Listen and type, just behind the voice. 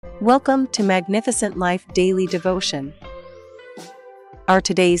Welcome to Magnificent Life Daily Devotion. Our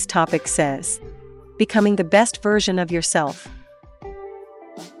today's topic says, Becoming the best version of yourself.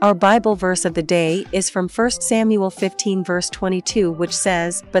 Our Bible verse of the day is from 1 Samuel 15 verse 22, which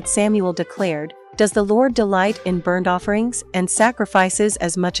says, "But Samuel declared, Does the Lord delight in burnt offerings and sacrifices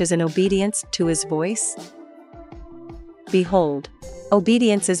as much as in obedience to his voice? Behold,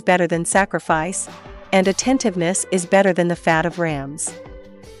 obedience is better than sacrifice, and attentiveness is better than the fat of rams."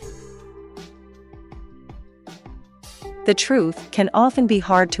 The truth can often be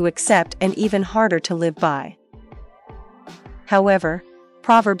hard to accept and even harder to live by. However,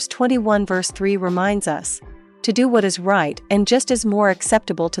 Proverbs 21 verse 3 reminds us to do what is right and just is more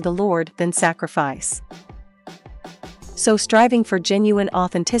acceptable to the Lord than sacrifice. So striving for genuine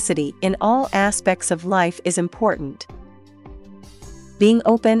authenticity in all aspects of life is important. Being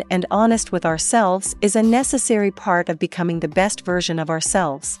open and honest with ourselves is a necessary part of becoming the best version of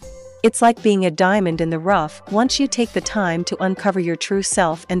ourselves. It's like being a diamond in the rough. Once you take the time to uncover your true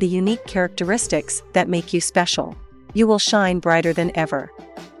self and the unique characteristics that make you special, you will shine brighter than ever.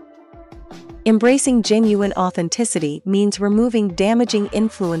 Embracing genuine authenticity means removing damaging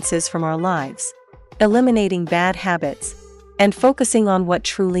influences from our lives, eliminating bad habits, and focusing on what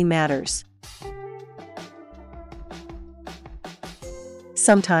truly matters.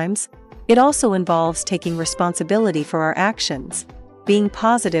 Sometimes, it also involves taking responsibility for our actions, being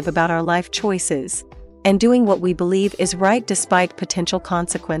positive about our life choices, and doing what we believe is right despite potential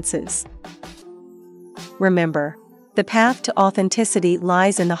consequences. Remember, the path to authenticity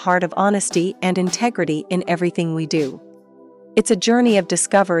lies in the heart of honesty and integrity in everything we do. It's a journey of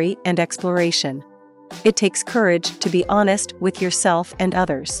discovery and exploration. It takes courage to be honest with yourself and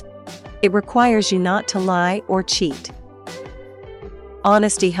others. It requires you not to lie or cheat.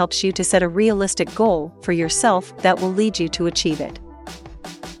 Honesty helps you to set a realistic goal for yourself that will lead you to achieve it.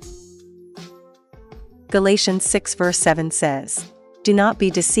 Galatians 6 verse 7 says, "Do not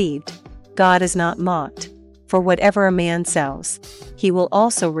be deceived, God is not mocked, for whatever a man sows, he will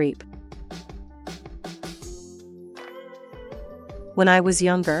also reap." When I was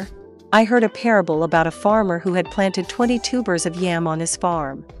younger, I heard a parable about a farmer who had planted 20 tubers of yam on his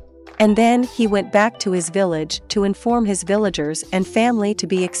farm. And then he went back to his village to inform his villagers and family to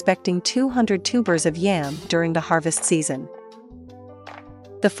be expecting 200 tubers of yam during the harvest season.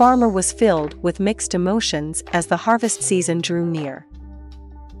 The farmer was filled with mixed emotions as the harvest season drew near.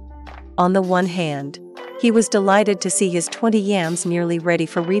 On the one hand, he was delighted to see his 20 yams nearly ready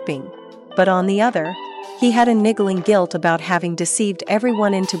for reaping, but on the other, he had a niggling guilt about having deceived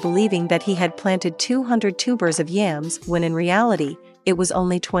everyone into believing that he had planted 200 tubers of yams when in reality, it was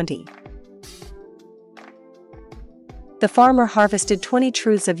only 20. The farmer harvested 20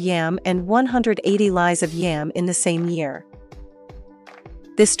 truths of yam and 180 lies of yam in the same year.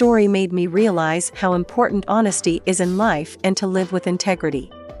 This story made me realize how important honesty is in life and to live with integrity.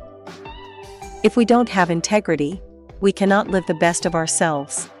 If we don't have integrity, we cannot live the best of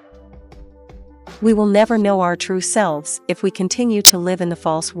ourselves. We will never know our true selves if we continue to live in the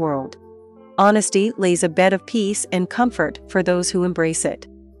false world. Honesty lays a bed of peace and comfort for those who embrace it.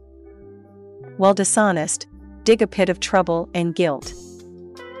 While dishonest, dig a pit of trouble and guilt.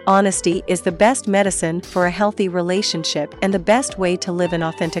 Honesty is the best medicine for a healthy relationship and the best way to live an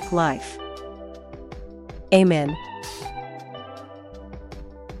authentic life. Amen.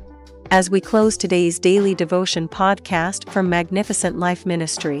 As we close today's daily devotion podcast from Magnificent Life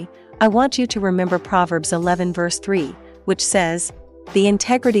Ministry, I want you to remember Proverbs 11 verse 3, which says, "The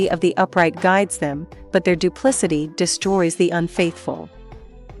integrity of the upright guides them, but their duplicity destroys the unfaithful."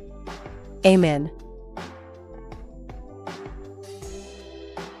 Amen.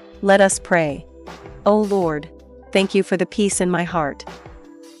 Let us pray. O Lord, thank you for the peace in my heart.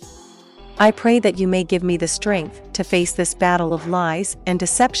 I pray that you may give me the strength to face this battle of lies and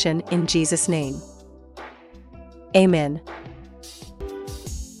deception in Jesus' name. Amen.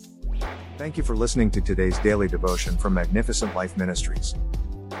 Thank you for listening to today's daily devotion from Magnificent Life Ministries.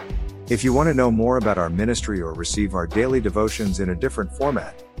 If you want to know more about our ministry or receive our daily devotions in a different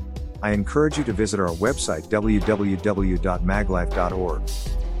format, I encourage you to visit our website www.maglife.org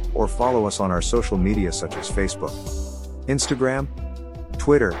or follow us on our social media such as Facebook, Instagram,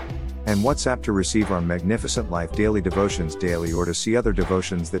 Twitter, and WhatsApp to receive our Magnificent Life daily devotions daily or to see other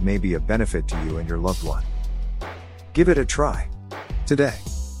devotions that may be a benefit to you and your loved one. Give it a try today.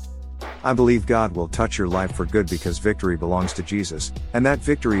 I believe God will touch your life for good because victory belongs to Jesus, and that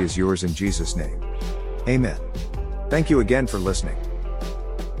victory is yours in Jesus' name. Amen. Thank you again for listening.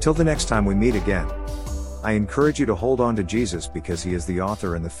 Till the next time we meet again, I encourage you to hold on to Jesus because he is the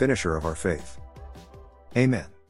author and the finisher of our faith. Amen.